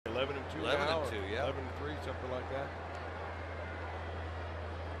11-2 11 now. and 2, yeah. 11-3, something like that.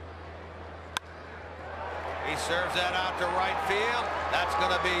 He serves that out to right field. That's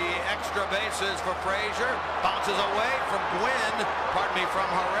going to be extra bases for Frazier. Bounces away from from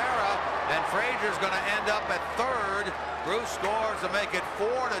Herrera. And Frazier's going to end up at third. Bruce scores to make it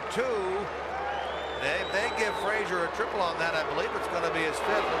 4-2. If they give Frazier a triple on that, I believe it's going to be his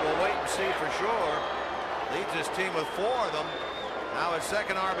fifth, but we'll wait and see for sure. Leads his team with 4 of them. Now his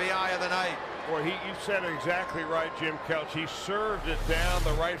second RBI of the night. Boy, you said it exactly right, Jim Kelch. He served it down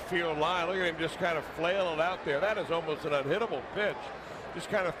the right field line. Look at him just kind of flail it out there. That is almost an unhittable pitch. Just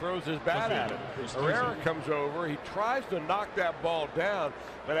kind of throws his bat at it. Herrera comes over. He tries to knock that ball down,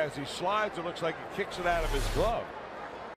 but as he slides, it looks like he kicks it out of his glove.